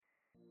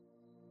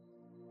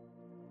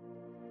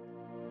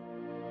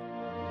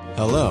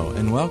Hello,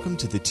 and welcome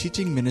to the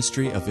teaching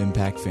ministry of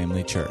Impact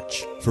Family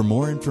Church. For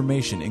more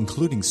information,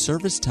 including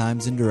service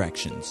times and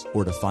directions,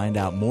 or to find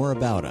out more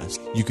about us,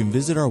 you can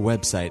visit our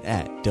website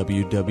at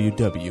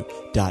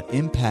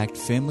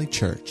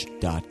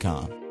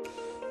www.impactfamilychurch.com.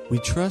 We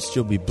trust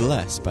you'll be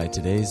blessed by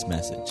today's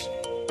message.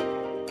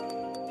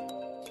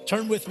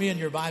 Turn with me in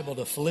your Bible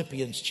to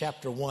Philippians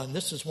chapter 1.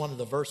 This is one of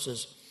the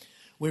verses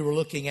we were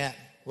looking at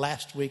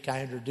last week.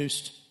 I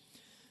introduced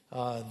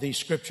these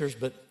scriptures,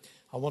 but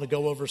I want to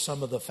go over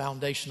some of the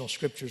foundational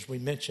scriptures we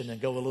mentioned and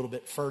go a little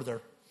bit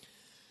further.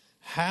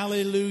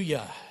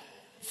 Hallelujah.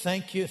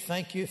 Thank you,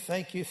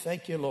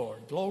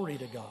 Lord. Glory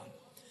to God.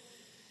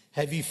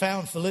 Have you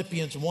found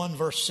Philippians 1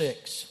 verse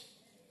 6?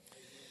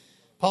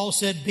 Paul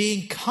said,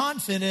 being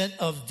confident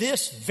of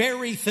this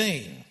very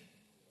thing,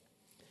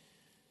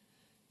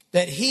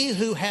 that he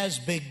who has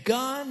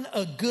begun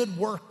a good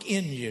work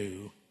in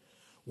you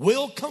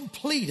will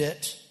complete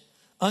it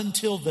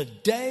until the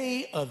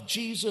day of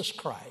Jesus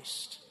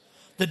Christ.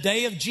 The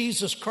day of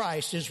Jesus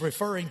Christ is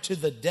referring to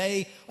the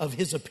day of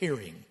his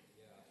appearing.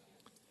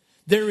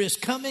 There is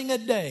coming a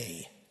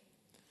day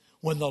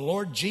when the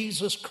Lord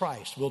Jesus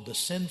Christ will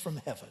descend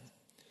from heaven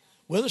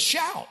with a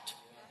shout.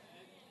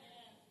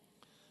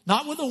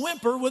 Not with a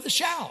whimper, with a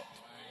shout.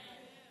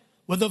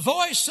 With the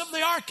voice of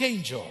the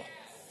archangel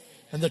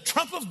and the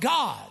trump of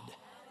God.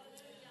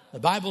 The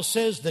Bible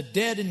says the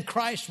dead in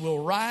Christ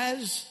will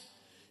rise,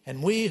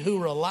 and we who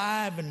are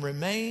alive and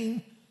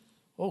remain,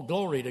 oh,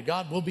 glory to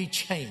God, will be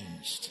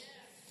changed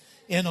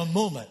in a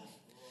moment.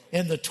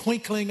 In the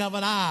twinkling of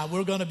an eye,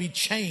 we're going to be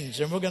changed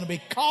and we're going to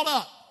be caught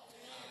up.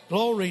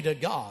 Glory to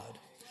God.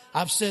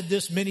 I've said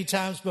this many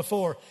times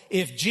before.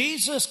 If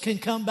Jesus can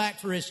come back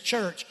for his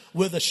church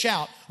with a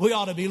shout, we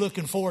ought to be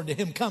looking forward to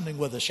him coming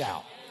with a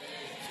shout.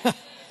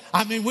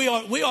 I mean, we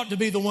ought to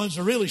be the ones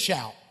to really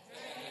shout.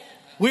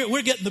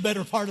 We're getting the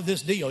better part of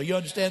this deal. You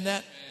understand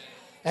that?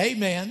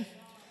 Amen.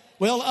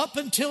 Well, up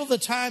until the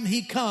time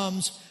he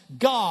comes,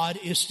 God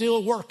is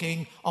still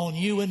working on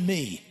you and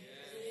me.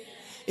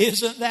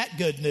 Isn't that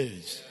good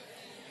news?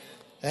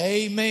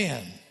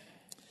 Amen.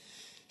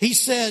 He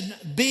said,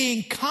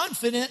 being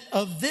confident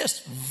of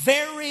this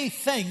very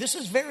thing. This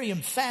is very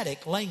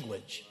emphatic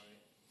language.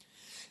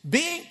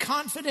 Being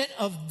confident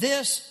of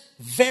this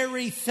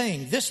very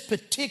thing, this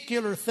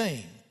particular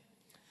thing,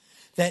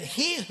 that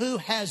he who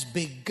has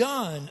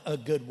begun a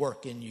good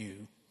work in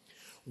you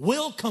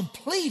will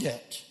complete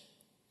it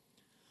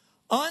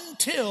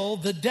until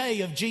the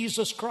day of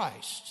Jesus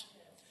Christ.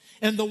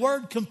 And the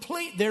word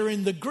complete there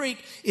in the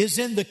Greek is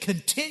in the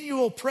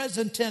continual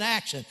present tense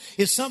action.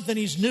 It's something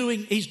he's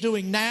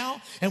doing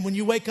now. And when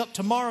you wake up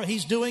tomorrow,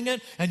 he's doing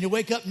it. And you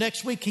wake up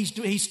next week,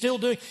 he's still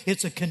doing it.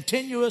 It's a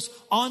continuous,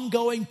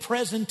 ongoing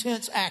present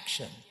tense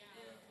action.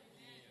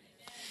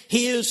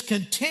 He is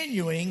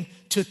continuing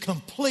to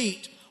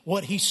complete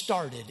what he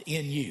started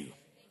in you.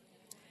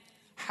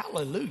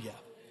 Hallelujah.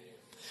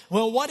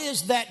 Well, what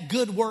is that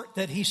good work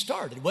that he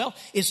started? Well,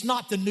 it's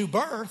not the new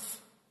birth.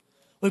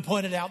 We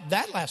pointed out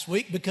that last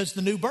week because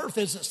the new birth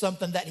isn't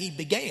something that he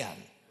began.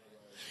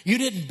 You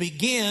didn't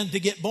begin to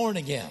get born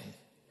again.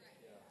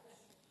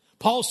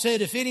 Paul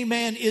said, if any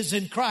man is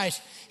in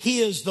Christ, he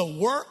is the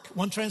work,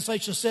 one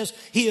translation says,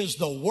 he is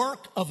the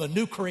work of a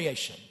new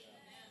creation.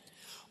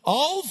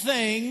 Old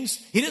things,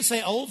 he didn't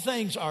say old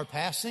things are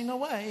passing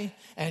away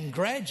and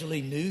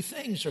gradually new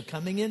things are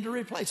coming in to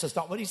replace. That's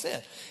not what he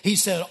said. He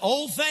said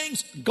old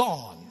things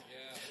gone.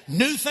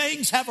 New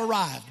things have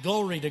arrived.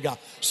 Glory to God.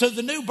 So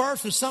the new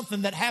birth is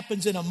something that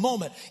happens in a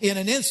moment, in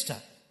an instant.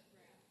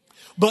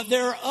 But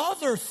there are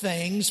other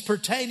things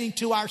pertaining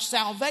to our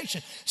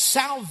salvation.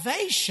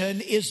 Salvation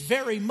is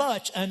very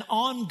much an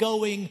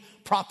ongoing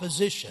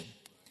proposition.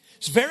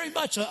 It's very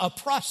much a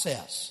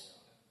process.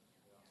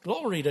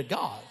 Glory to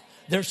God.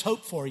 There's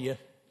hope for you.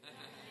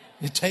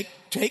 You take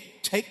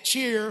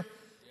cheer.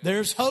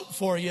 There's hope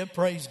for you.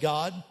 Praise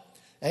God.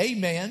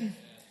 Amen.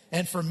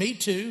 And for me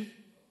too.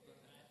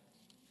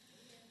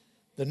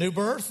 The new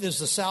birth is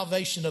the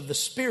salvation of the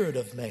spirit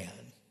of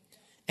man,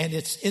 and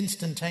it's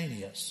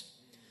instantaneous.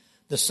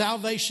 The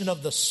salvation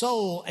of the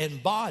soul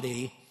and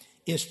body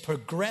is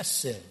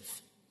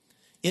progressive.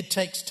 It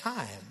takes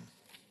time.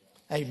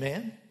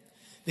 Amen.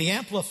 The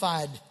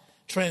Amplified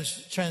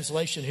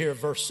translation here of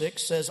verse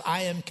 6 says,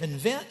 I am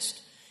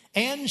convinced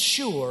and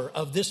sure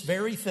of this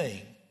very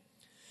thing,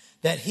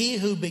 that he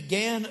who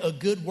began a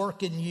good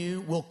work in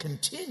you will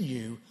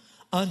continue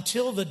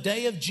until the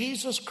day of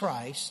Jesus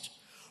Christ,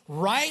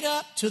 right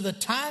up to the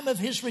time of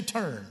his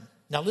return.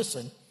 Now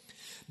listen,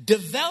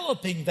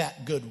 developing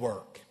that good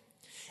work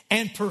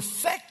and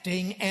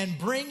perfecting and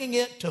bringing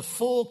it to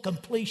full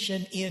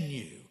completion in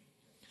you.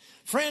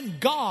 Friend,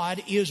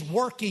 God is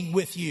working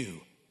with you.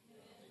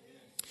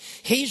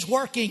 He's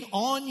working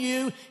on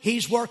you.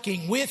 He's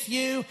working with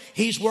you.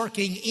 He's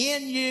working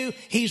in you.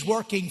 He's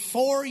working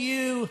for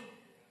you.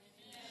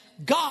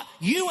 God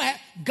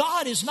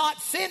is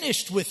not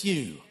finished with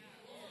you.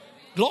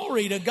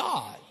 Glory to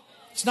God.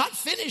 It's not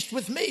finished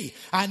with me.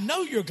 I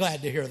know you're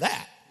glad to hear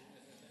that.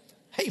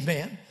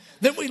 Amen.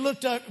 Then we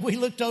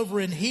looked over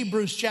in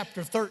Hebrews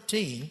chapter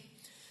 13.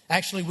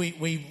 Actually,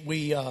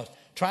 we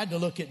tried to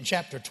look at in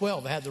chapter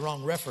 12. I had the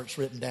wrong reference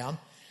written down.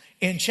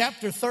 In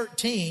chapter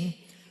 13,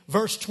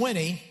 verse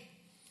 20,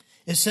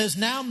 it says,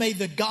 now may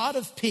the God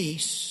of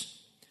peace...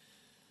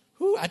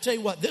 I tell you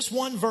what, this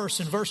one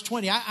verse in verse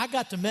 20, I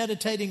got to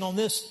meditating on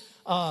this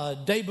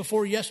day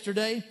before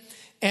yesterday,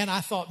 and I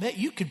thought, man,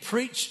 you could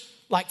preach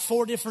like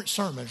 4 different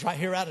sermons right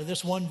here out of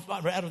this one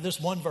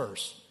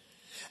verse.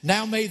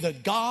 Now may the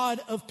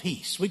God of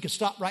peace, we could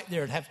stop right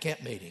there and have a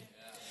camp meeting.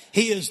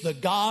 He is the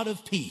God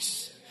of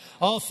peace.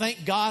 Oh,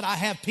 thank God I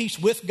have peace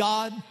with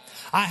God.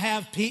 I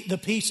have the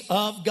peace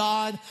of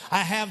God. I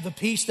have the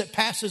peace that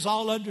passes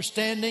all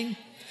understanding.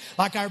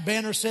 Like our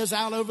banner says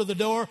out over the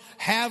door,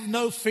 have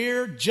no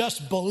fear,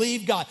 just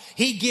believe God.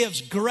 He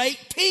gives great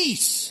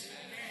peace.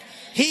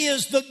 He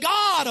is the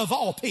God of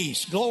all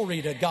peace.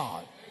 Glory to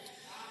God.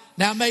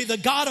 Now may the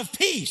God of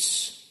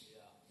peace,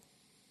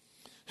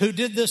 who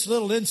did this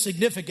little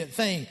insignificant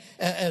thing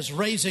as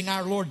raising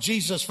our Lord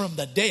Jesus from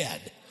the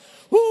dead.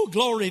 Woo,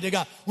 glory to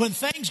God. When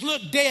things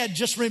look dead,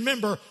 just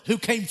remember who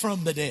came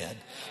from the dead.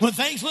 When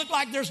things look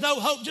like there's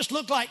no hope, just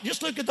look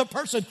at the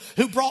person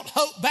who brought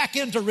hope back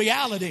into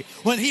reality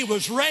when he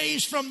was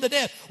raised from the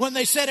dead. When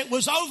they said it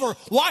was over,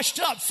 washed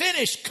up,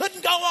 finished,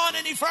 couldn't go on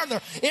any further.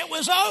 It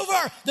was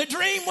over. The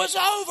dream was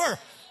over.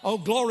 Oh,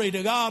 glory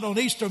to God. On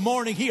Easter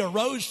morning, he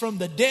arose from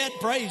the dead,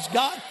 praise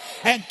God,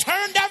 and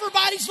turned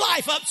everybody's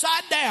life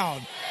upside down.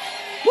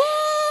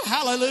 Woo,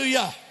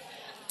 hallelujah.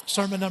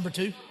 Sermon number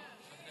 2.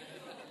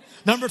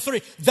 Number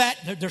 3,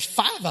 there's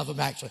 5 of them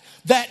actually.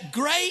 That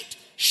great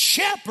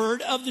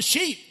shepherd of the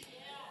sheep.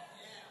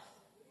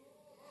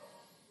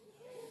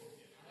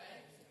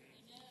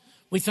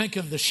 We think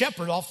of the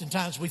shepherd,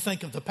 oftentimes we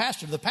think of the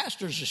pastor. The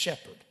pastor's a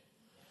shepherd.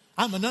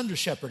 I'm an under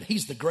shepherd.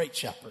 He's the great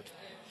shepherd.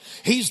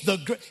 He's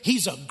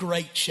a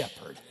great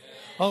shepherd.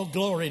 Oh,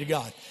 glory to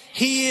God.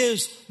 He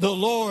is the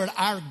Lord,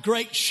 our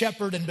great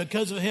shepherd, and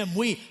because of him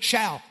we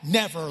shall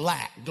never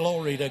lack.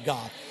 Glory to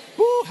God.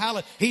 Woo,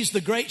 hallelujah. He's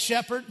the great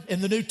shepherd in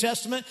the New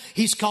Testament.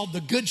 He's called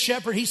the good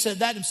shepherd. He said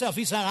that himself.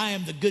 He said, I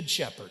am the good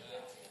shepherd.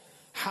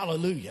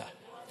 Hallelujah.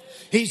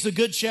 He's the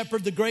good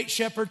shepherd, the great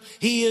shepherd.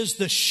 He is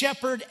the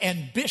shepherd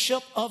and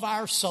bishop of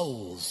our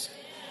souls.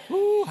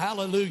 Woo,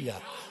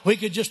 hallelujah. We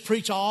could just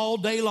preach all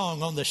day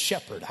long on the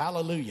shepherd.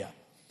 Hallelujah.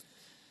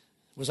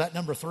 Was that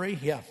number 3?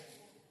 Yeah.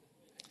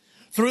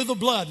 Through the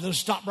blood. Let's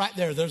stop right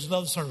there. There's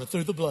another sermon.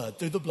 Through the blood,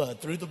 through the blood,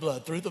 through the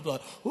blood, through the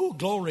blood. Ooh,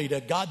 glory to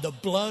God. The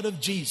blood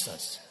of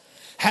Jesus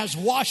has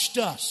washed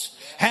us,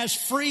 has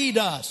freed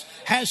us,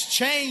 has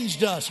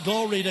changed us.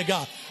 Glory to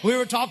God. We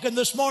were talking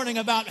this morning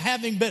about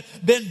having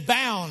been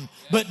bound,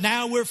 but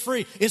now we're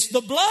free. It's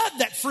the blood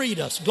that freed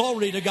us.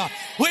 Glory to God.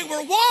 We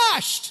were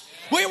washed.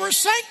 We were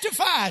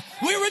sanctified.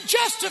 We were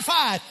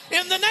justified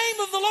in the name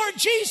of the Lord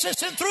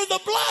Jesus and through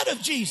the blood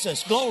of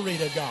Jesus. Glory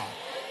to God.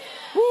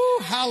 Woo,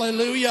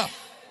 hallelujah.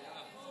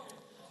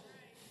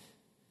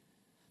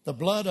 The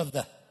blood of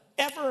the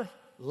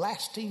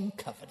everlasting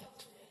covenant.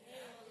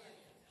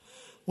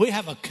 We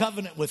have a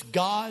covenant with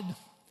God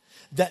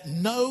that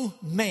no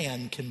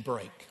man can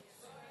break.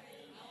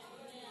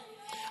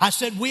 I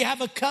said we have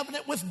a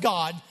covenant with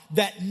God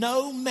that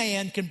no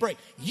man can break.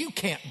 You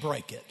can't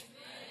break it.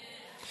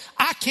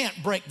 I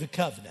can't break the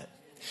covenant.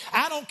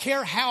 I don't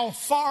care how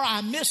far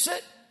I miss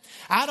it.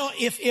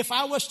 If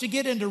I was to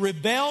get into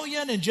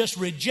rebellion and just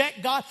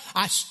reject God,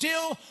 I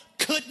still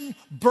couldn't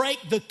break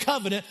the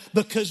covenant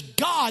because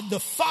God the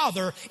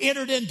Father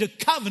entered into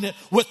covenant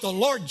with the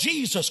Lord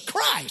Jesus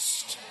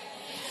Christ.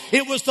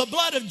 It was the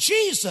blood of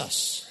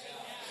Jesus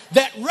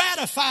that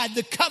ratified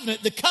the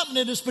covenant. The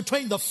covenant is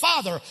between the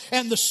Father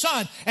and the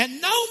Son,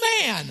 and no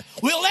man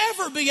will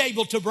ever be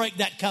able to break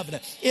that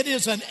covenant. It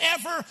is an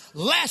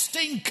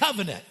everlasting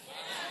covenant.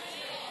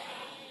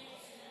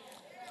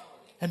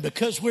 And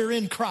because we're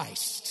in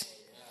Christ,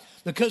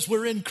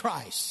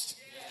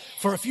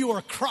 for if you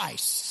are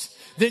Christ's,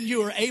 then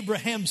you are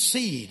Abraham's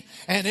seed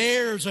and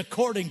heirs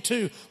according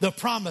to the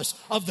promise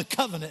of the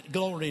covenant.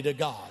 Glory to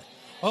God.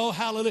 Oh,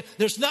 hallelujah.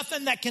 There's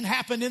nothing that can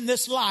happen in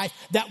this life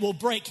that will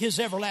break his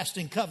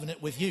everlasting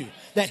covenant with you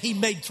that he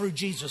made through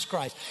Jesus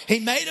Christ. He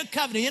made a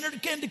covenant, he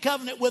entered into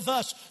covenant with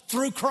us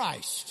through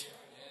Christ.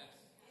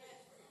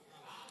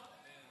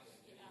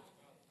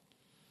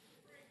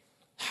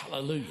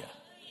 Hallelujah.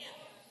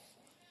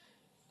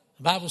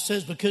 The Bible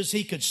says because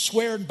he could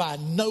swear by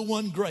no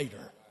one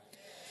greater,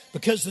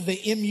 because of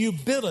the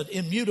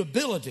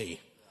immutability,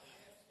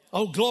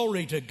 oh,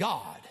 glory to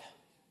God,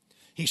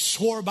 he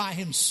swore by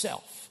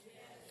himself.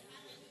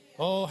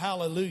 Oh,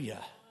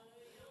 hallelujah.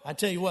 I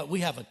tell you what,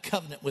 we have a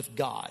covenant with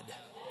God.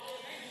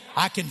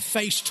 I can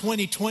face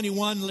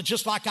 2021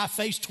 just like I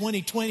faced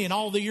 2020 and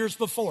all the years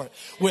before it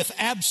with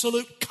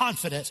absolute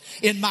confidence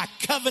in my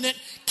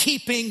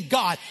covenant-keeping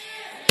God.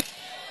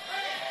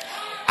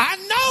 I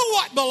know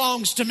what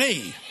belongs to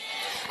me.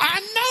 I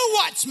know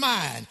what's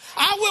mine.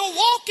 I will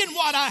walk in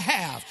what I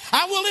have.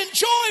 I will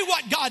enjoy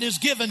what God has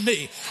given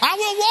me. I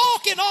will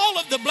walk in all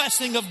of the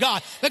blessing of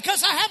God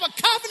because I have a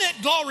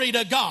covenant, glory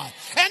to God.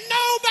 And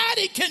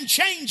nobody can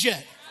change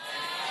it.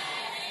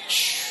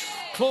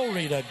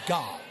 Glory to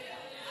God.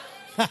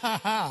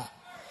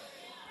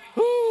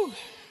 Woo.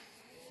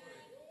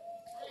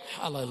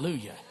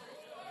 Hallelujah.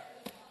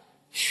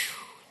 Whew.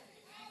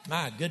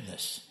 My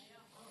goodness.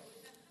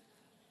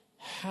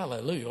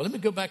 Hallelujah. Well, let me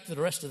go back to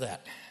the rest of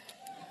that.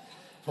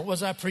 What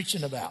was I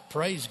preaching about?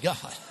 Praise God.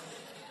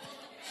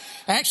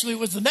 Actually, it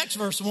was the next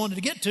verse I wanted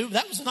to get to.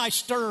 That was a nice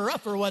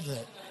stirrer-upper, wasn't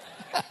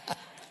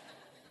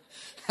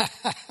it?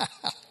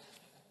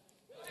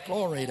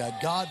 Glory to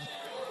God.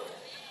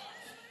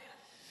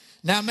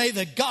 Now may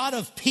the God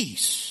of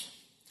peace,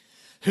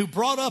 who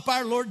brought up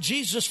our Lord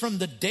Jesus from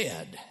the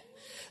dead,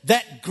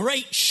 that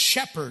great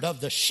shepherd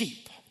of the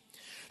sheep,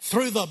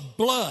 through the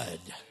blood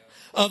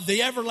of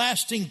the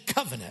everlasting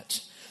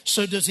covenant.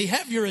 So does he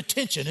have your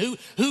attention? Who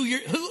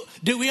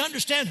do we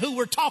understand who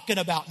we're talking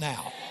about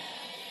now?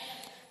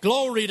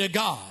 Glory to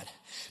God.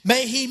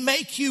 May he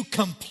make you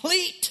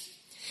complete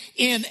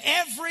in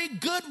every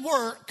good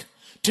work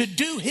to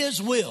do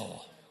his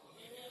will.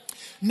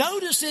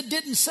 Notice it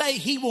didn't say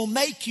he will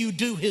make you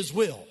do his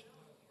will.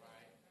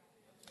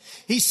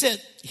 He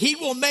said he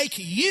will make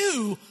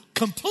you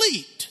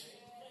complete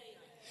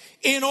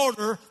in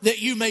order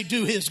that you may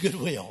do his good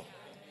will.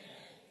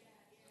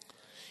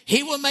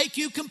 He will make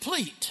you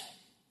complete,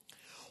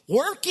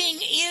 working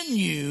in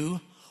you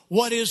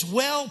what is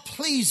well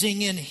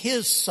pleasing in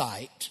his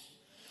sight,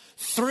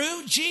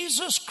 through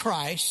Jesus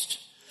Christ,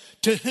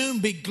 to whom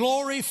be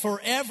glory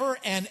forever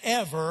and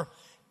ever.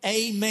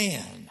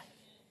 Amen.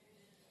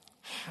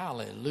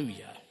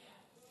 Hallelujah.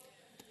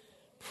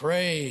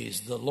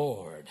 Praise the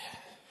Lord.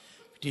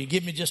 Do you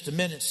give me just a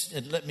minute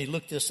and let me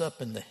look this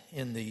up in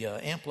the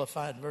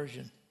Amplified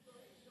version?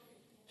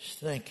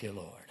 Thank you,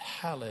 Lord.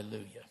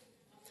 Hallelujah.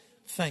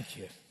 Thank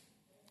you.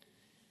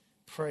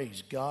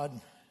 Praise God.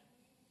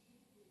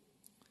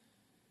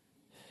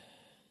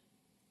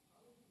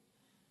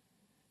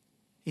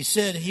 He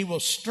said he will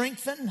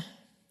strengthen,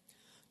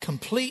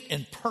 complete,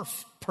 and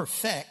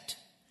perfect,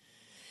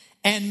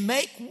 and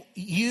make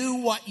you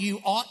what you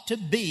ought to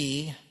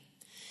be,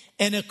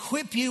 and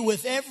equip you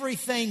with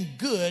everything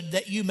good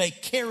that you may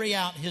carry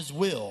out his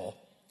will,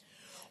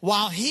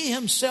 while he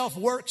himself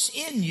works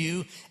in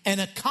you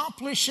and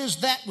accomplishes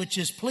that which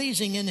is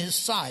pleasing in his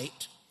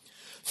sight,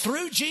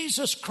 through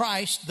Jesus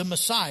Christ the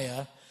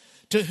Messiah,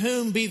 to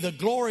whom be the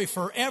glory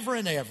forever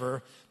and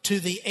ever, to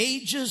the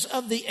ages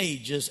of the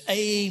ages.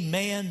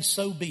 Amen.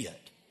 So be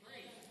it.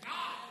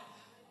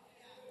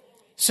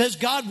 Says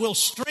God will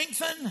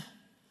strengthen,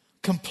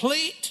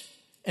 complete,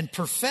 and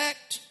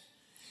perfect,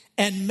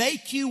 and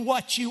make you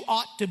what you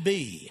ought to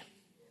be,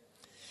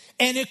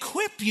 and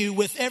equip you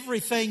with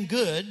everything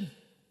good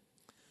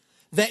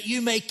that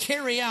you may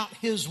carry out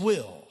his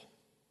will.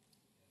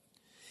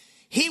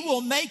 He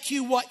will make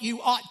you what you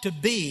ought to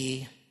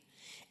be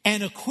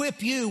and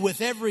equip you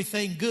with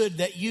everything good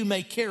that you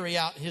may carry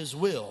out his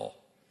will,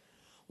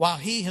 while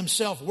he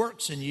himself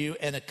works in you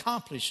and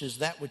accomplishes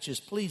that which is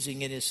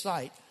pleasing in his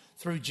sight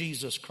through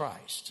Jesus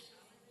Christ.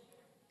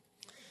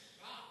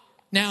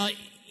 Now,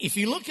 if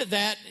you look at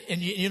that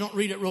and you don't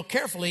read it real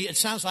carefully, it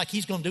sounds like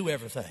he's going to do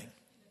everything.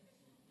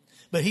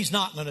 But he's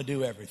not going to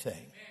do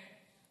everything.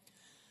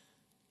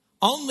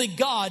 Only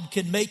God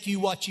can make you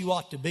what you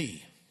ought to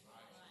be.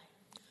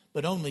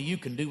 But only you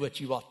can do what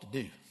you ought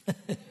to do.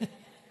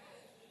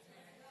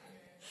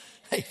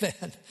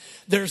 Amen.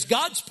 There's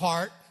God's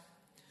part,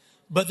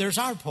 but there's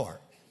our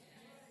part.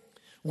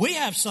 We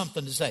have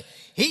something to say.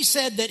 He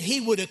said that he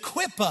would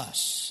equip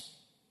us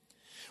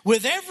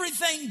with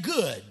everything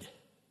good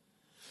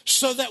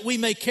so that we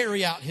may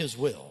carry out his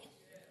will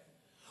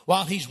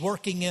while he's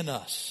working in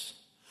us,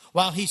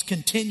 while he's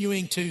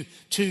continuing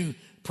to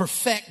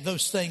perfect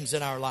those things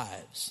in our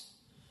lives.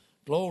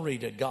 Glory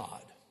to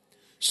God.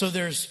 So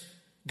there's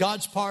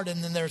God's part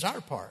and then there's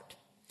our part.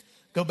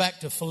 Go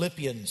back to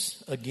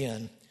Philippians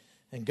again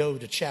and go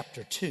to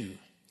chapter 2.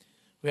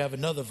 We have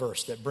another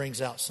verse that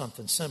brings out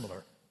something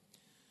similar.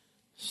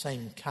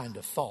 Same kind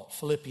of thought.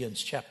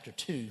 Philippians chapter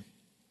 2.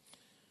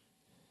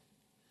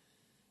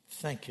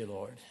 Thank you,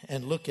 Lord.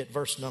 And look at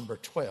verse number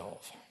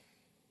 12.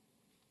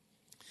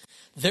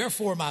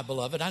 Therefore, my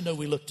beloved, I know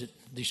we looked at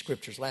these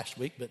scriptures last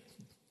week, but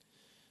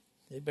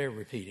they bear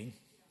repeating.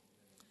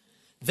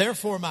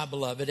 Therefore, my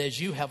beloved, as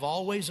you have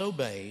always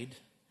obeyed,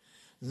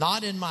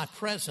 not in my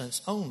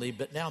presence only,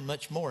 but now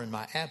much more in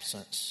my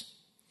absence.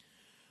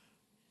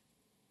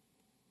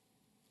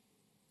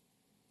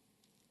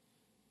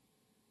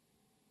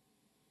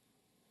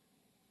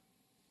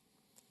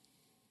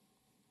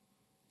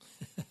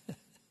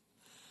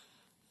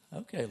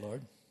 Okay,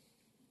 Lord.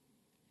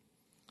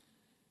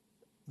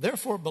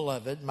 Therefore,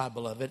 beloved, my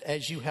beloved,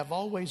 as you have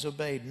always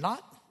obeyed,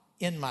 not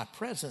in my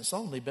presence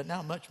only, but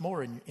now much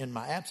more in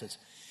my absence.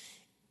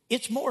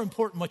 It's more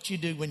important what you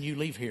do when you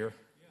leave here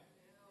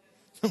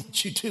than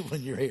what you do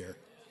when you're here.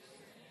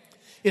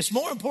 It's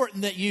more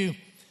important that you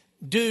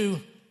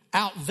do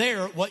out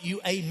there what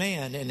you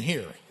amen in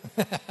here.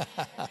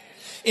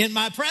 In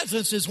my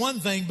presence is one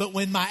thing, but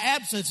when my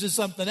absence is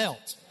something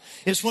else.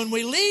 It's when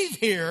we leave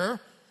here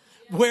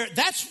where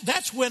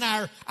that's when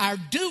our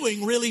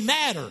doing really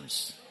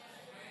matters.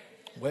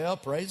 Well,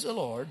 praise the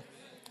Lord.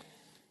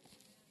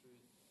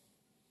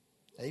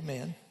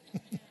 Amen.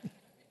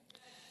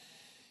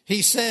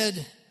 He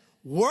said,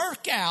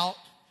 work out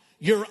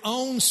your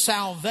own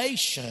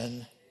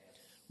salvation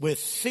with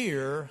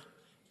fear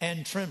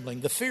and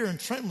trembling. The fear and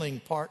trembling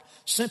part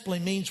simply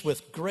means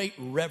with great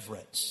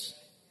reverence,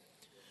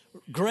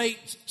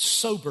 great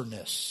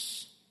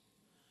soberness,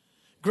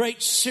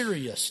 great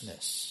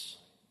seriousness.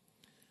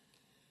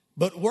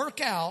 But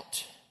work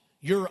out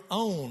your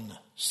own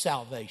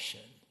salvation.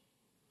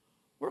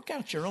 Work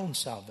out your own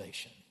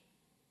salvation.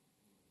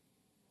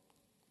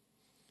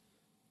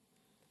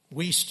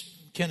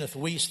 Kenneth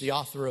Wuest, the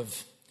author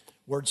of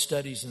Word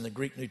Studies in the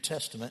Greek New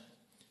Testament,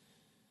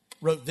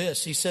 wrote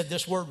this. He said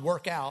this word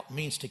work out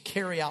means to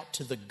carry out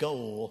to the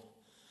goal,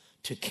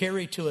 to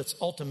carry to its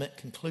ultimate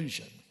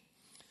conclusion.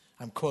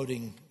 I'm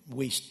quoting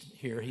Wuest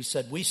here. He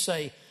said, we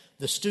say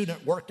the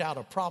student worked out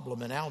a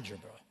problem in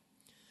algebra.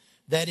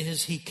 That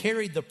is, he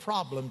carried the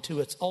problem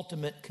to its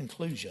ultimate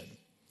conclusion.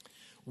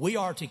 We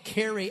are to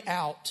carry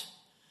out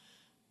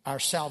our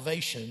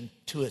salvation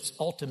to its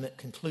ultimate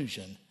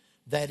conclusion.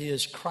 That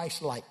is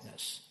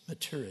Christ-likeness,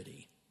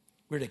 maturity.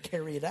 We're to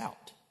carry it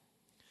out.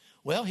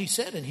 Well, he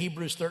said in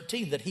Hebrews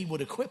 13 that he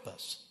would equip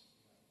us.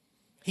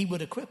 He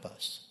would equip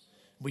us.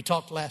 We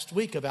talked last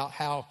week about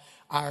how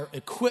our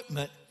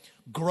equipment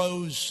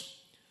grows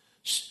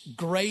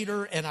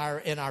greater and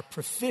our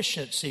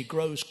proficiency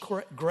grows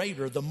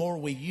greater the more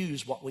we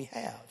use what we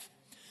have.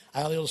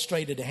 I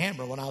illustrated a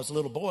hammer when I was a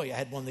little boy. I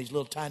had one of these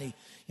little tiny,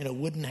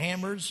 wooden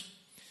hammers.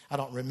 I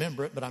don't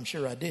remember it, but I'm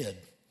sure I did.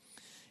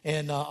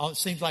 And it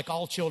seems like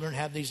all children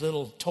have these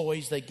little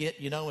toys they get,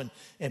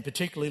 and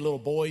particularly little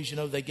boys,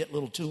 they get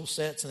little tool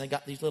sets and they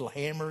got these little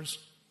hammers.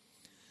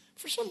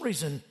 For some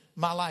reason,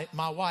 my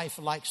wife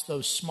likes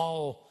those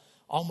small,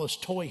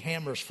 almost toy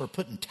hammers for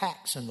putting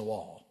tacks in the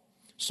wall.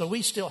 So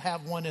we still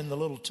have one in the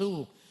little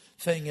tool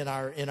thing in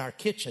our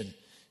kitchen.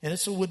 And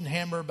it's a wooden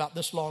hammer about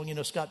this long,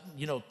 it's got,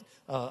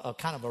 a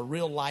kind of a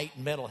real light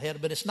metal head,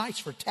 but it's nice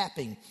for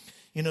tapping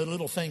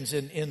little things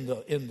in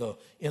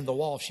the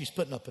wall if she's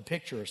putting up a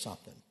picture or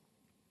something.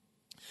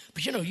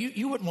 But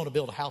you wouldn't want to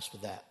build a house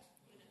with that.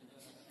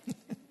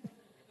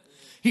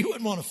 You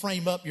wouldn't want to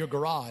frame up your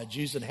garage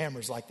using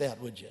hammers like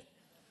that, would you?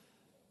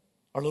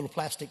 Or little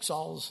plastic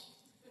saws?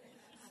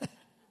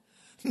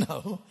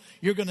 No,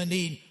 you're going to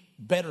need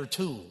better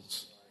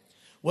tools.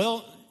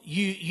 Well,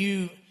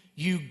 you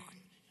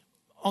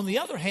on the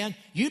other hand,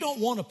 you don't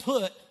want to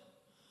put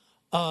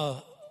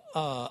a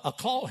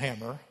claw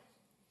hammer,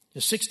 a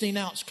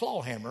 16-ounce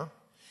claw hammer,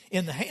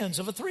 in the hands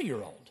of a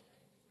 3-year-old.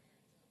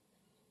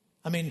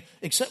 I mean,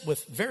 except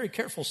with very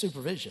careful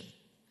supervision.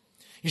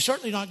 You're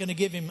certainly not going to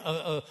give him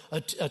a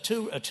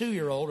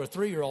 2-year-old or a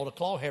 3-year-old a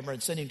claw hammer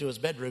and send him to his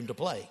bedroom to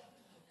play.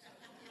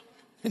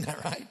 Isn't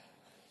that right?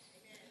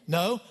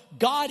 No,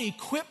 God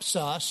equips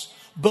us,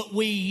 but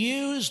we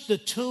use the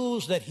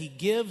tools that he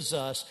gives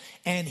us,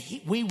 and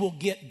we will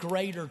get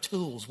greater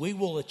tools. We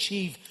will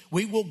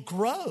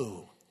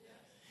grow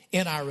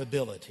in our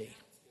ability.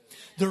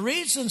 The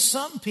reason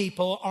some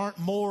people aren't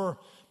more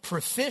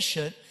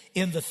proficient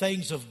in the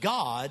things of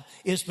God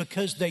is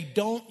because they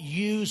don't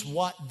use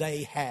what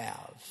they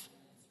have.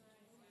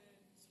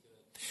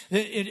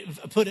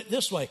 Put it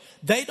this way,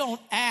 they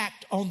don't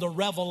act on the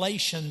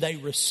revelation they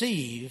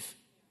receive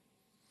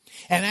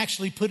and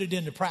actually put it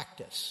into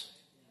practice.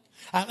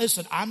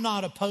 Listen, I'm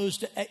not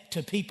opposed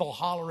to people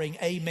hollering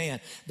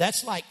amen.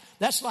 That's like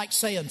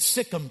saying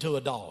sick 'em to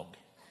a dog.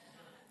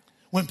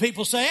 When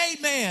people say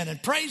amen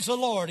and praise the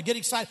Lord and get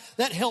excited,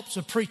 that helps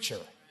a preacher.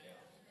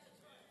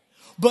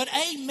 But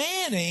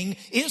amening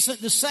isn't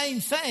the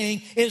same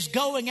thing as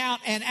going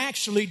out and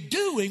actually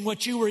doing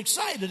what you were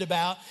excited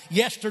about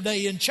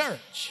yesterday in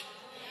church.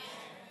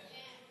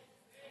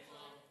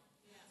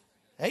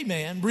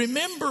 Amen.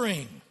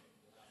 Remembering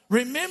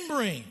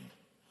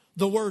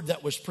the word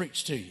that was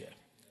preached to you.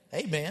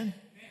 Amen.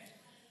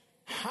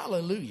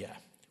 Hallelujah.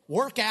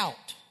 Work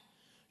out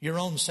your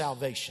own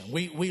salvation.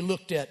 We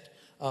looked at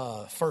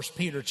 1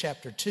 Peter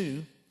chapter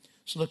 2.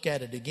 Let's look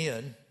at it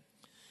again.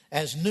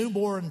 As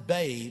newborns,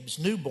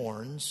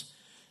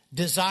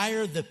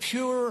 desire the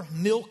pure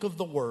milk of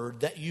the word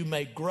that you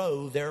may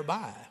grow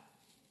thereby.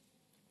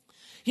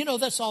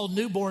 That's all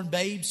newborn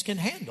babes can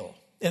handle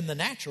in the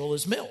natural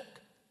is milk.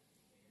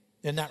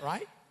 Isn't that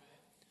right?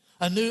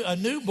 A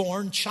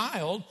newborn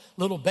child,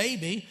 little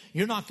baby,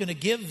 you're not going to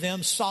give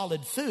them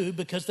solid food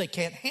because they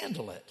can't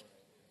handle it.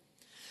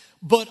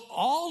 But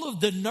all of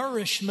the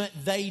nourishment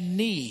they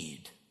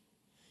need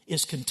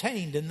is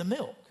contained in the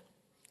milk.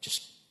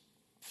 Just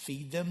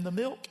feed them the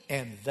milk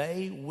and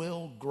they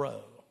will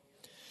grow.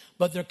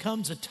 But there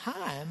comes a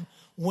time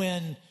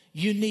when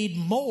you need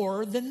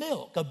more than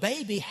milk. A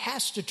baby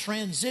has to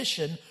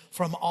transition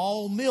from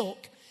all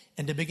milk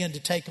and to begin to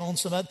take on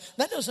some other.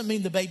 That doesn't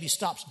mean the baby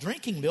stops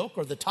drinking milk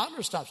or the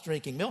toddler stops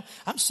drinking milk.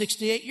 I'm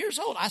 68 years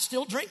old. I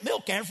still drink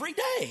milk every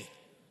day.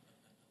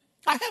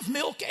 I have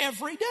milk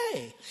every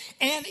day.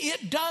 And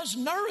it does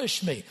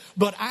nourish me.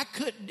 But I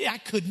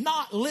could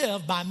not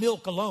live by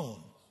milk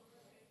alone.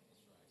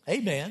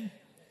 Amen.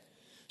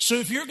 So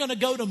if you're going to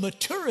go to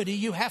maturity,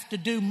 you have to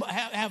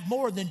have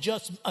more than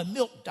just a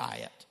milk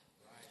diet.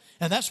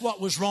 And that's what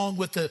was wrong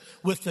with the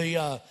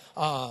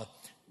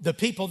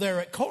people there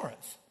at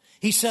Corinth.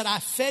 He said, I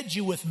fed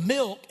you with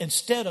milk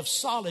instead of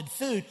solid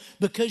food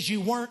because you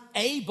weren't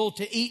able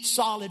to eat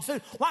solid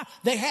food. Why?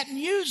 They hadn't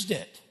used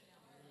it.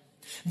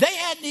 They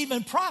hadn't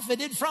even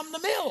profited from the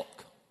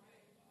milk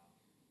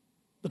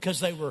because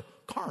they were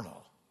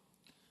carnal.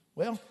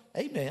 Well,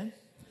 amen.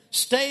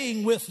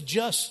 Staying with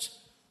just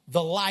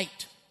the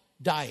light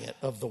diet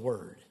of the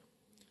word,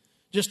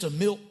 just a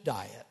milk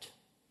diet.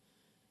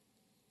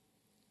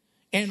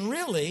 And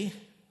really,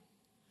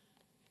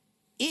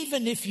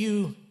 even if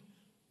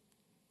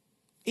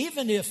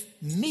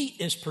meat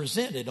is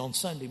presented on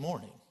Sunday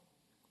morning,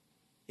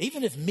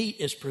 even if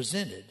meat is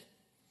presented,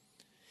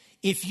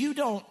 if you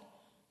don't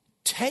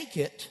take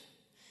it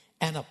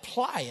and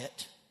apply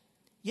it,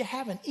 you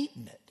haven't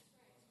eaten it.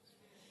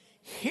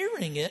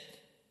 Hearing it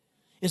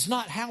is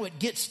not how it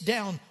gets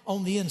down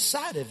on the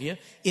inside of you.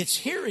 It's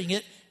hearing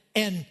it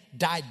and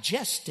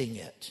digesting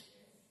it,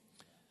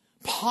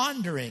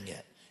 pondering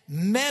it,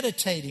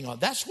 meditating on it.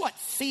 That's what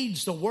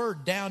feeds the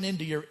word down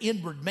into your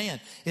inward man.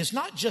 It's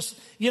not just,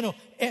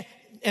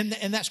 and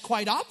that's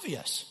quite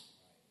obvious.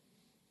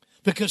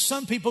 Because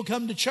some people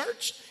come to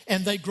church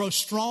and they grow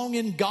strong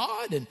in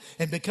God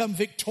and become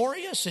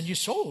victorious. And you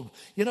sold,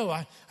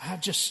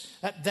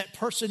 that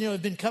person, has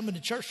been coming to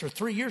church for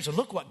 3 years and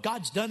look what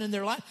God's done in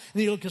their life.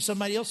 And you look at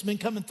somebody else who's been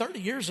coming 30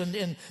 years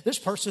and this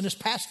person has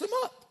passed them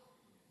up.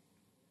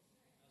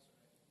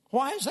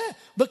 Why is that?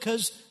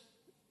 Because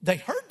they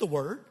heard the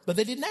word, but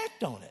they didn't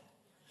act on it.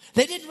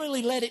 They didn't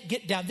really let it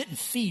get down, didn't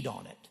feed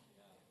on it.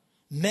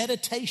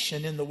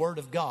 Meditation in the word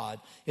of God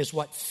is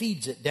what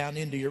feeds it down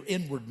into your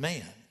inward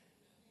man.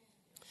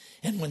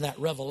 And when that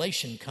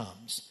revelation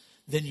comes,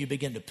 then you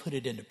begin to put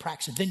it into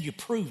practice. Then you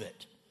prove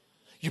it.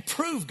 You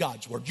prove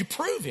God's word. You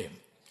prove him.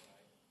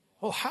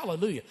 Oh,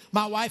 hallelujah.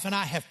 My wife and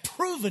I have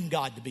proven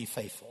God to be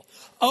faithful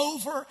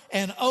over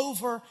and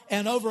over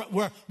and over.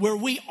 Where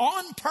we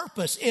on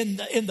purpose in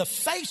the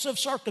face of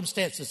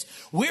circumstances,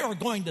 we are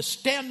going to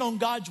stand on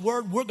God's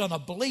word. We're going to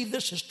believe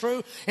this is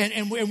true.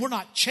 And we're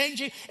not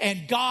changing.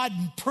 And God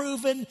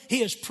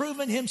he has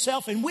proven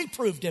himself and we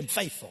proved him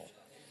faithful.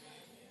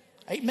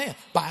 Amen.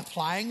 By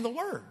applying the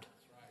word.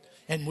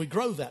 And we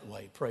grow that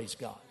way. Praise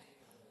God.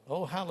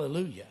 Oh,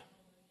 hallelujah.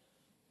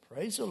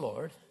 Praise the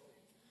Lord.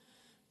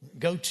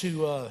 Go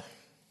to,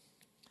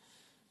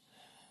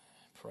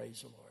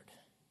 praise the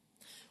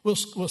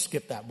Lord. We'll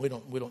skip that. We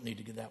don't need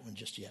to get that one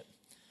just yet.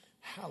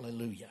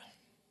 Hallelujah.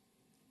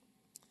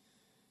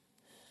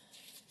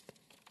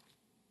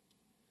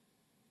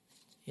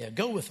 Yeah,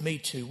 go with me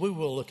to, we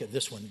will look at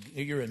this one.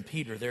 You're in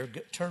Peter there.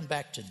 Turn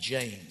back to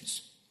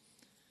James.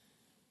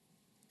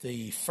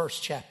 The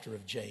first chapter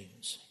of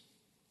James.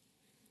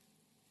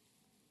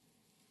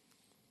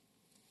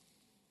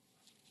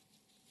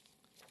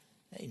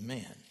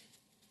 Amen.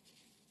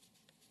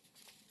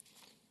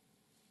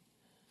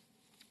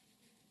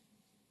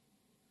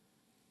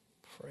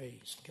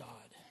 Praise God.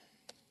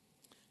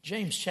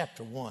 James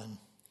chapter 1.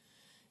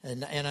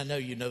 And I know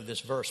you know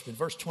this verse, but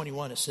verse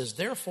 21 it says,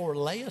 therefore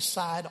lay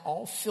aside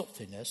all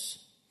filthiness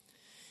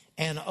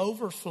and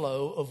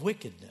overflow of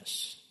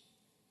wickedness,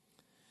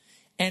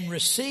 and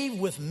receive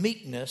with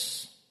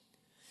meekness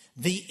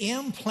the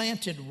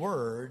implanted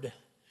word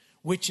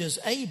which is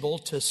able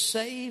to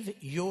save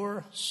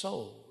your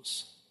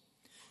souls.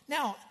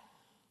 Now,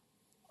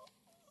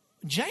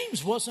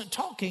 James wasn't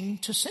talking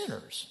to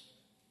sinners.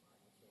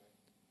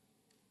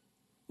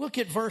 Look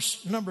at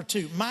verse number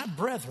 2. My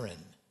brethren.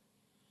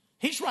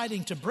 He's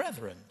writing to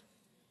brethren.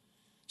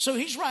 So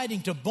he's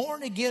writing to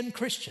born-again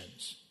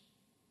Christians.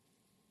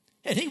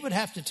 And he would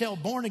have to tell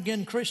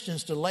born-again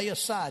Christians to lay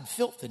aside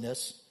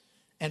filthiness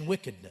and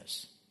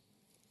wickedness.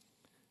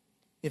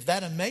 If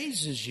that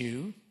amazes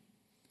you,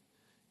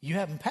 you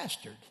haven't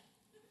pastored.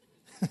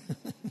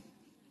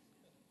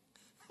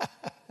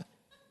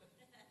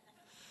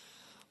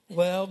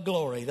 Well,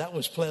 glory. That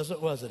was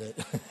pleasant, wasn't it?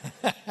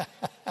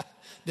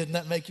 Didn't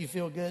that make you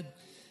feel good?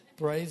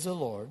 Praise the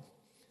Lord.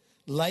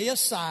 Lay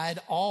aside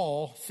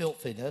all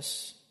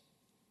filthiness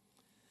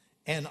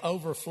and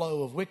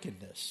overflow of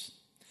wickedness.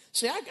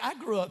 See, I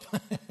grew up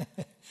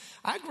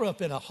I grew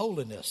up in a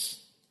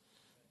holiness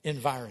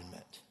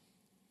environment.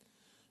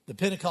 The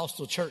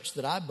Pentecostal church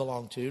that I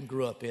belonged to and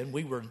grew up in,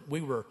 we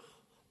were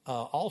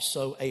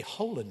also a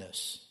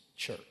holiness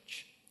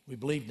church. We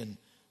believed in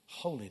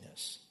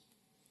holiness.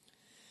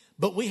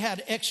 But we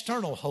had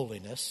external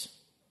holiness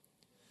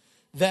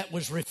that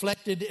was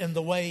reflected in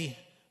the way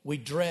we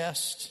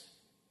dressed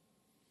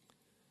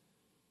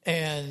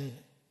and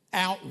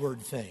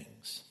outward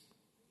things.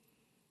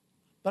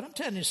 But I'm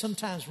telling you,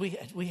 sometimes we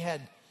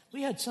had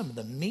some of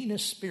the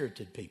meanest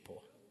spirited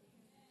people.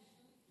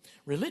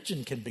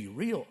 Religion can be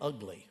real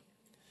ugly.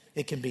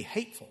 It can be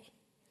hateful.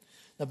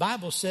 The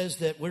Bible says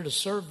that we're to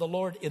serve the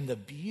Lord in the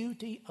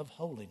beauty of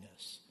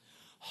holiness.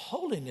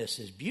 Holiness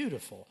is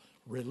beautiful.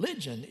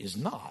 Religion is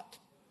not.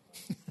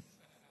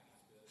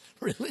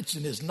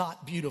 Religion is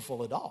not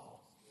beautiful at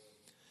all.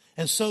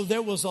 And so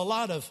there was a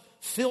lot of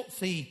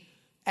filthy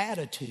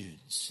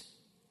attitudes.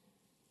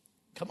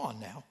 Come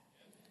on now.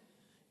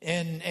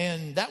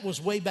 And that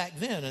was way back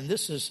then, and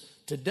this is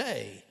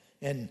today,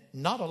 and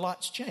not a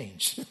lot's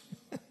changed.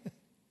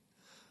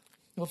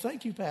 Well,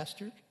 thank you,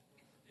 Pastor,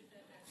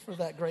 for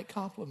that great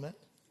compliment.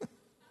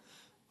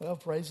 Well,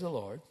 praise the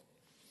Lord.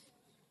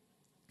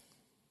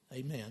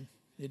 Amen.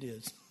 It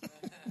is.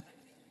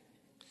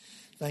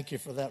 Thank you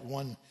for that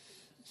one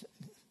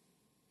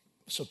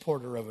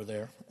supporter over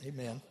there.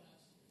 Amen.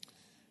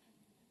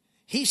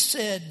 He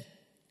said,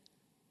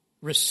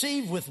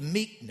 receive with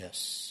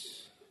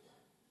meekness,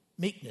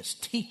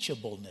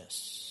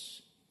 teachableness,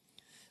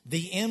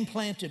 the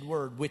implanted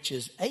word which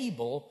is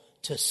able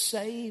to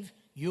save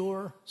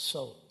your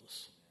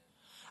souls.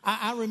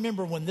 I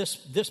remember when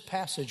this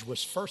passage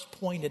was first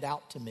pointed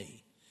out to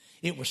me.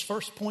 It was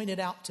first pointed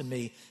out to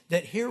me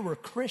that here were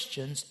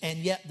Christians and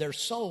yet their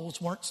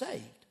souls weren't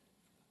saved.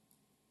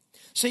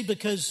 See,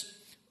 because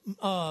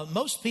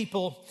most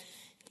people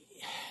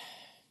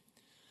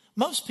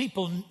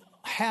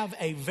have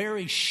a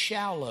very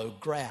shallow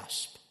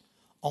grasp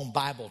on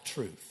Bible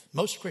truth.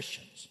 Most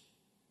Christians.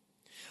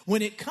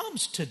 When it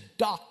comes to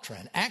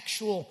doctrine,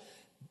 actual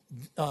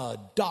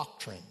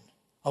doctrine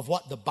of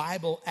what the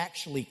Bible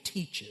actually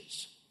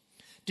teaches,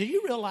 do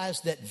you realize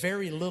that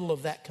very little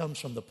of that comes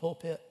from the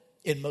pulpit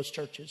in most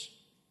churches?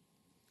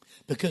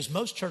 Because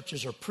most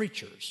churches are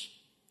preachers.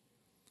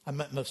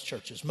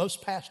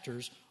 Most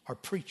pastors are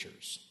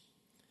preachers.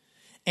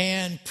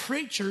 And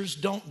preachers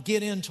don't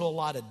get into a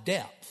lot of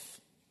depth.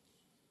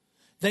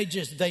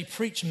 They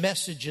preach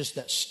messages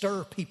that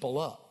stir people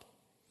up.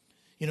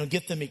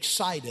 Get them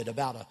excited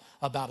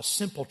about a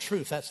simple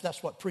truth.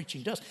 That's what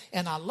preaching does.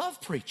 And I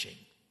love preaching.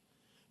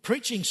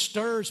 Preaching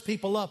stirs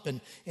people up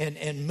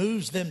and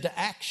moves them to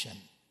action.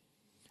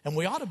 And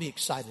we ought to be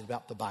excited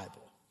about the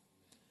Bible.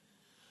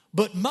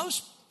 But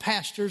most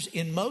pastors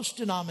in most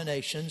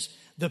denominations,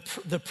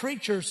 the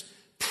preachers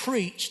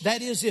preach,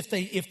 that is if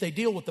they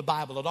deal with the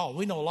Bible at all.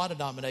 We know a lot of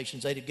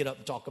denominations, they get up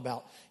and talk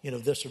about,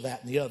 this or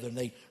that and the other, and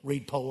they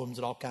read poems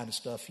and all kind of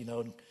stuff,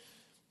 and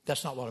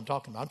that's not what I'm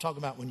talking about. I'm talking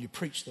about when you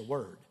preach the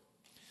word.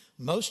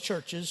 Most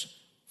churches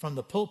from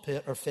the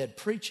pulpit are fed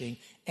preaching,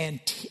 and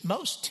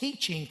most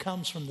teaching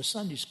comes from the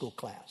Sunday school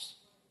class.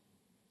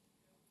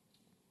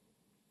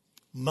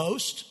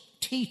 Most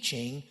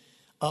teaching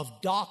of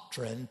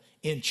doctrine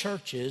in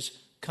churches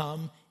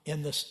come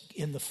in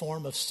the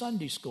form of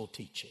Sunday school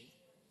teaching.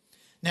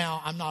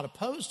 Now, I'm not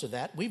opposed to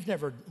that. We've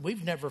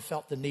never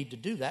felt the need to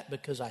do that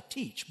because I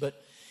teach.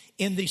 But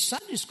in these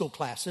Sunday school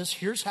classes,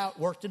 here's how it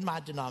worked in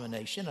my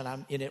denomination,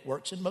 and it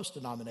works in most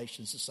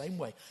denominations the same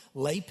way.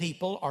 Lay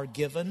people are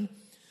given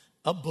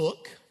a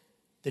book.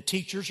 The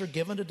teachers are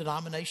given a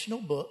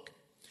denominational book,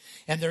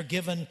 and they're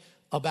given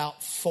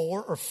about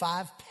 4 or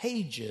 5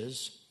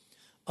 pages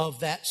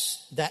of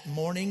that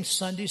morning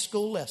Sunday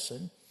school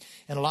lesson.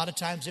 And a lot of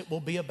times it will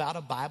be about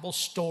a Bible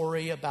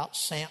story, about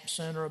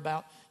Samson or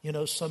about,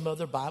 some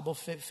other Bible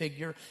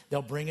figure.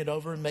 They'll bring it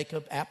over and make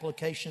an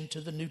application to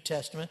the New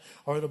Testament,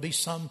 or it'll be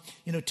some,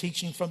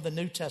 teaching from the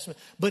New Testament.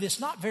 But it's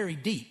not very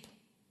deep.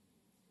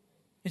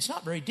 It's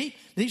not very deep.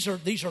 These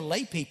are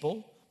lay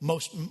people.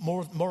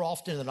 More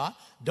often than not,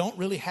 don't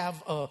really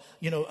have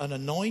an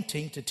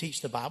anointing to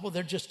teach the Bible.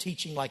 They're just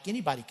teaching like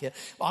anybody can.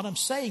 What I'm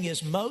saying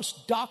is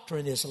most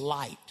doctrine is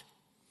light.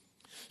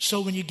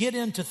 So when you get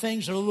into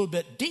things that are a little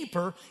bit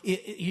deeper,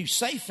 you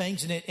say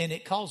things and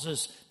it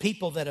causes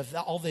people that have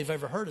all they've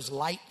ever heard is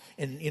light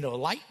and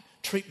light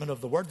treatment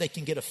of the word. They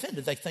can get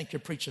offended. They think you're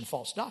preaching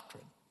false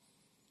doctrine.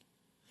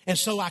 And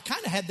so I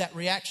kind of had that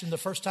reaction the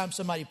first time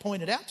somebody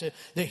pointed out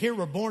that here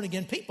were born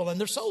again people and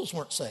their souls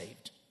weren't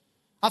saved.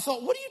 I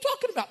thought, what are you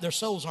talking about? Their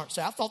souls aren't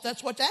saved. I thought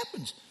that's what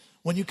happens.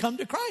 When you come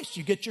to Christ,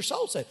 you get your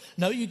soul saved.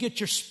 No, you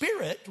get your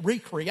spirit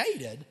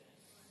recreated.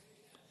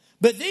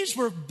 But these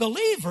were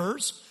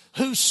believers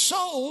whose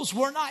souls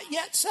were not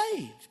yet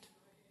saved.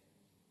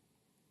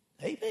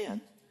 Amen.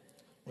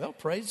 Well,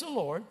 praise the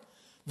Lord.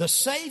 The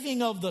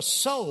saving of the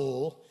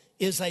soul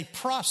is a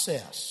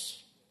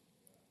process.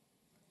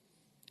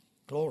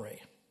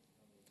 Glory.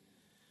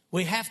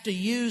 We have to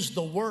use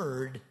the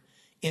word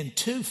in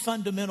 2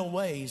 fundamental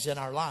ways in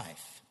our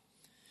life.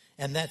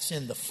 And that's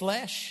in the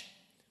flesh,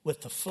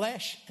 with the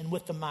flesh and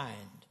with the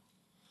mind.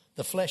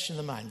 The flesh and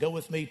the mind. Go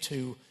with me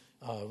to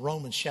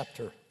Romans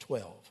chapter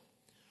 12.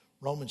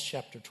 Romans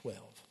chapter 12.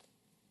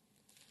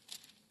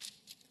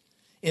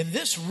 And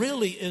this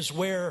really is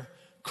where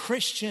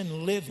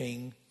Christian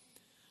living,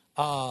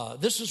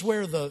 this is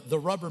where the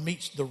rubber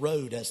meets the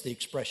road, as the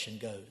expression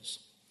goes.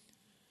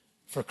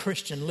 For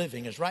Christian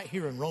living is right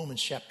here in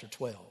Romans chapter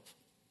 12.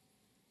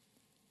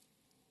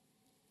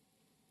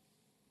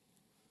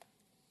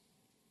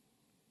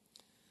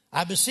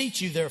 I beseech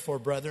you, therefore,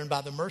 brethren,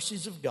 by the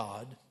mercies of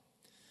God,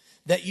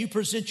 that you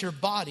present your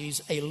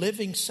bodies a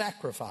living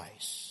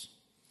sacrifice,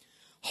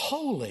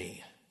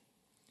 holy,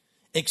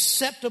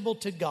 acceptable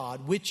to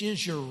God, which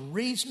is your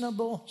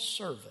reasonable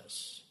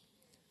service.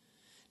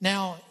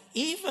 Now,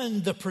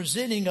 even the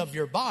presenting of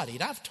your body,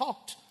 and I've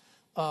talked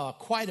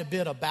quite a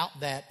bit about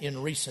that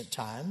in recent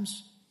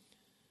times.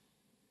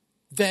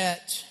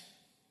 That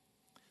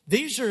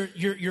these are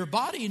your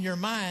body and your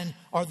mind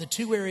are the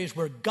two areas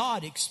where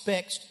God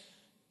expects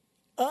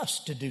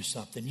us to do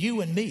something,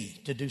 you and me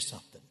to do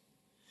something.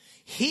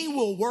 He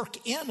will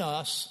work in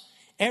us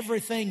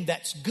everything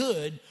that's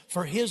good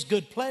for His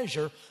good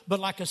pleasure. But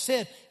like I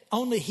said,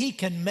 only He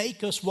can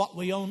make us what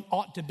we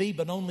ought to be,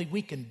 but only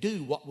we can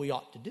do what we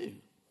ought to do.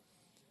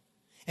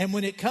 And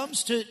when it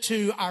comes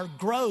to our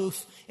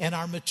growth and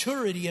our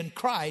maturity in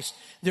Christ,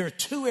 there are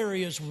two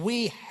areas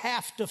we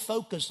have to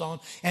focus on.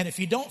 And if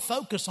you don't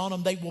focus on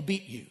them, they will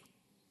beat you.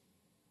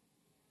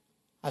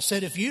 I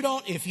said, if you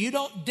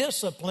don't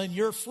discipline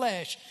your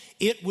flesh,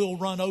 it will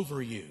run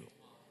over you.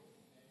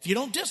 If you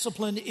don't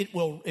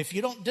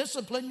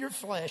discipline your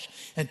flesh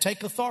and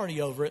take authority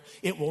over it,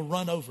 it will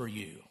run over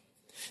you.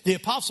 The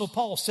Apostle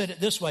Paul said it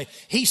this way.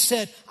 He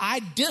said, I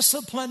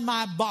discipline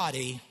my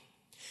body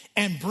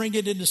and bring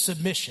it into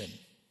submission,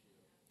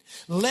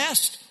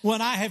 lest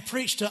when I have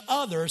preached to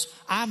others,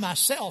 I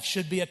myself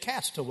should be a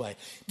castaway.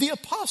 The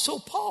Apostle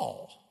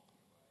Paul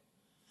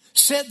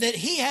said that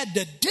he had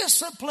to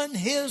discipline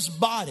his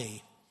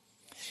body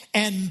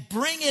and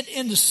bring it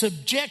into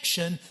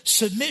submission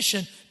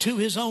to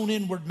his own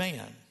inward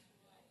man.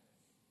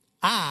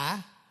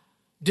 I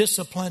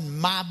disciplined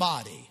my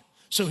body.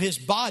 So his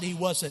body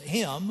wasn't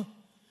him.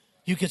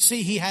 You could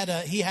see he had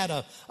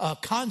a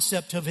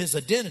concept of his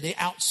identity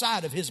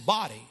outside of his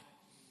body.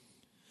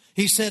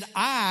 He said,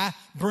 I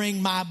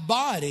bring my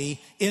body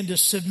into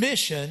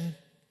submission,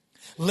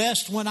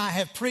 lest when I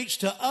have preached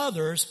to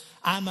others,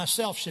 I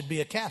myself should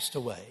be a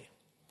castaway.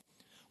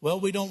 Well,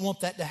 we don't want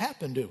that to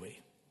happen, do we?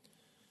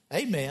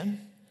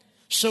 Amen.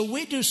 So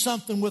we do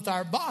something with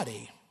our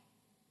body.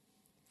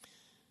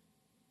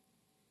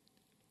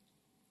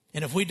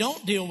 And if we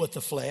don't deal with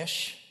the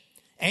flesh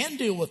and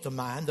deal with the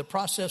mind, the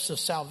process of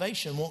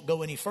salvation won't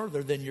go any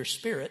further than your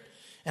spirit.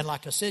 And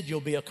like I said, you'll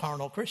be a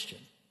carnal Christian.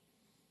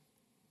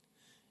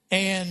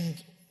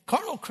 And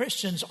carnal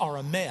Christians are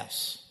a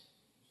mess.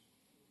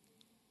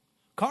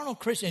 Carnal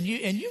Christians,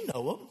 and you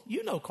know them.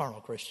 You know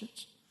carnal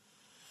Christians.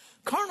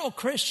 Carnal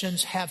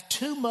Christians have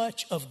too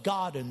much of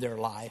God in their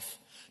life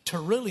to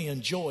really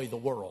enjoy the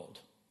world.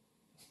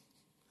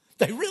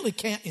 They really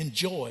can't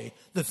enjoy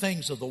the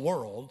things of the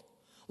world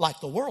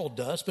like the world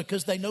does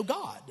because they know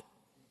God.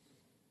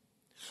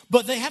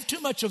 But they have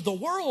too much of the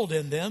world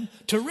in them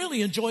to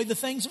really enjoy the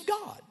things of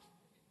God.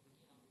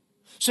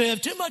 So they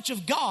have too much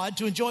of God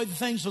to enjoy the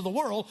things of the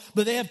world,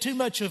 but they have too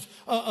much of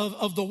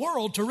the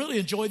world to really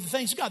enjoy the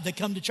things of God. They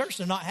come to church,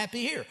 they're not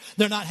happy here.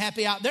 They're not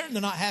happy out there, and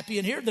they're not happy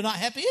in here. They're not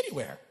happy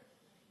anywhere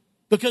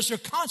because they're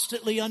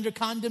constantly under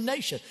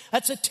condemnation.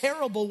 That's a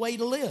terrible way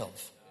to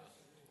live.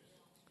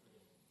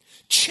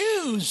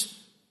 Choose.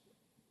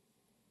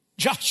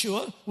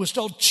 Joshua was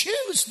told,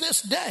 choose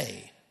this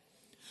day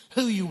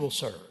who you will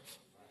serve.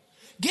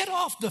 Get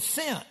off the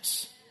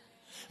fence.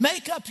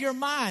 Make up your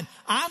mind.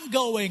 I'm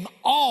going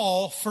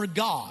all for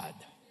God.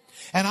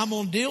 And I'm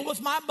going to deal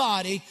with my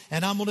body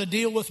and I'm going to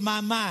deal with my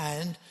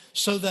mind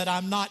so that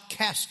I'm not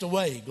cast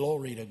away.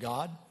 Glory to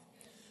God.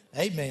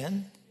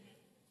 Amen.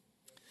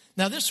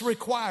 Now this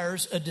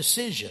requires a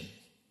decision.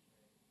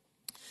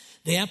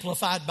 The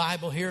Amplified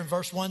Bible here in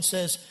verse 1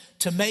 says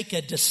to make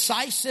a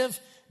decisive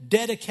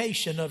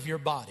dedication of your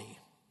body.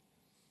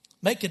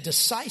 Make a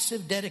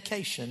decisive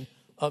dedication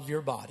of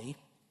your body.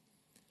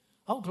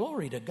 Oh,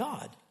 glory to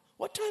God.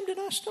 What time did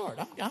I start?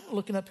 I'm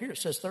looking up here. It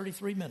says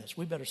 33 minutes.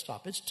 We better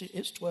stop. It's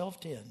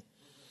 12:10.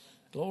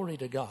 Glory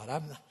to God.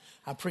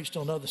 I preached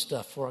on other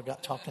stuff before I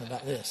got talking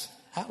about this.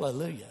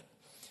 Hallelujah.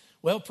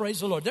 Well, praise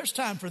the Lord. There's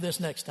time for this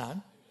next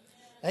time.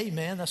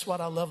 Amen. That's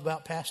what I love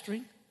about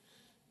pastoring.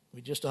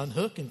 We just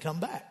unhook and come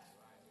back.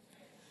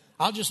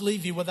 I'll just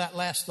leave you with that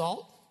last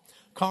thought.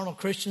 Carnal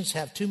Christians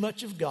have too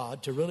much of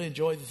God to really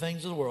enjoy the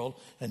things of the world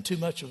and too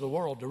much of the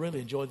world to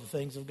really enjoy the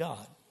things of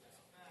God.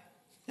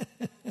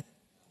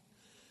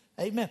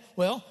 Amen.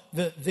 Well,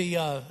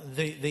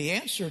 the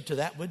answer to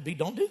that would be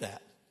don't do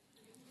that.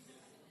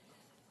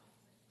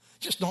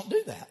 Just don't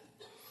do that.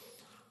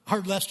 I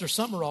heard Lester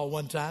Summerall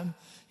one time.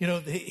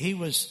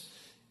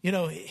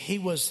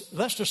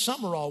 Lester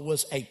Summerall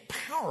was a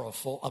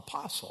powerful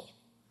apostle.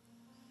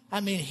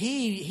 I mean,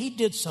 he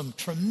did some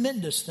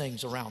tremendous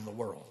things around the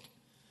world.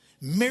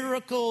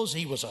 Miracles.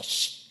 He was a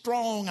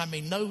strong,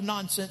 no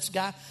nonsense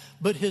guy.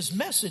 But his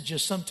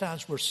messages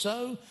sometimes were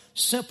so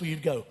simple.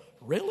 You'd go,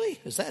 really?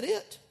 Is that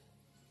it?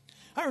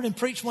 I heard him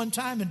preach one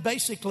time, and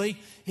basically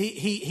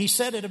he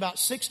said it about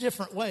 6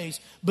 different ways.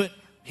 But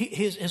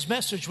his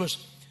message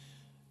was,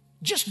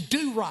 just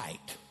do right.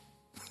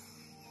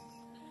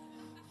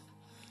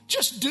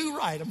 Just do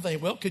right. I'm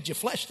thinking, well, could you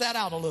flesh that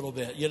out a little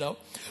bit,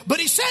 But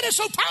he said it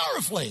so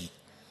powerfully.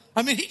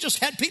 He just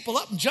had people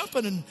up and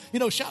jumping and,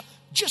 shout.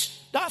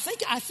 I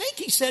think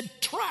he said,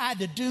 try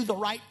to do the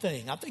right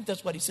thing. I think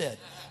that's what he said.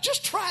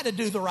 Just try to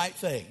do the right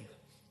thing.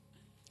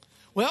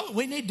 Well,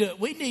 we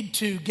need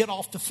to get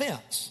off the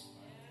fence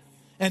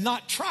and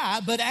not try,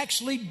 but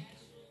actually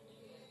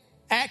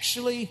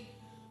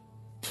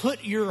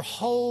put your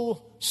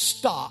whole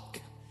stock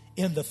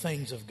in the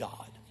things of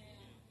God.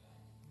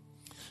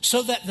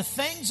 So that the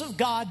things of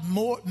God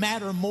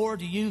matter more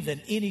to you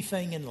than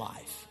anything in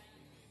life.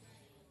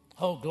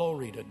 Oh,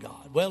 glory to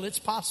God. Well, it's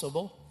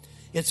possible.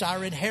 It's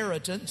our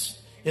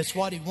inheritance. It's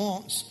what He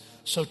wants.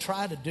 So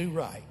try to do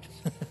right.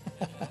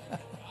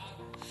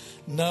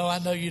 No, I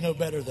know you know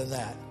better than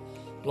that.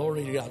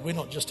 Glory to God. We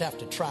don't just have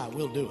to try.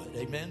 We'll do it.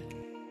 Amen.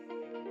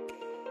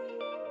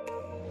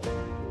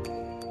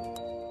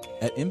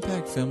 At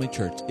Impact Family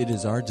Church, it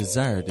is our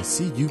desire to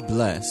see you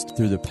blessed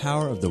through the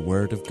power of the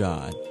Word of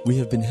God. We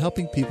have been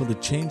helping people to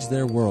change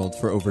their world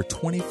for over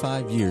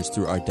 25 years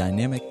through our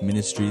dynamic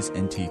ministries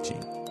and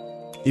teaching.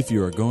 If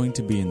you are going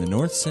to be in the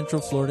North Central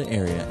Florida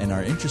area and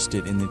are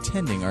interested in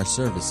attending our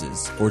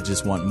services or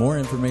just want more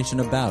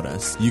information about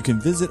us, you can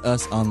visit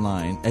us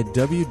online at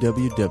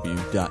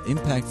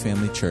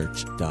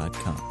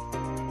www.impactfamilychurch.com.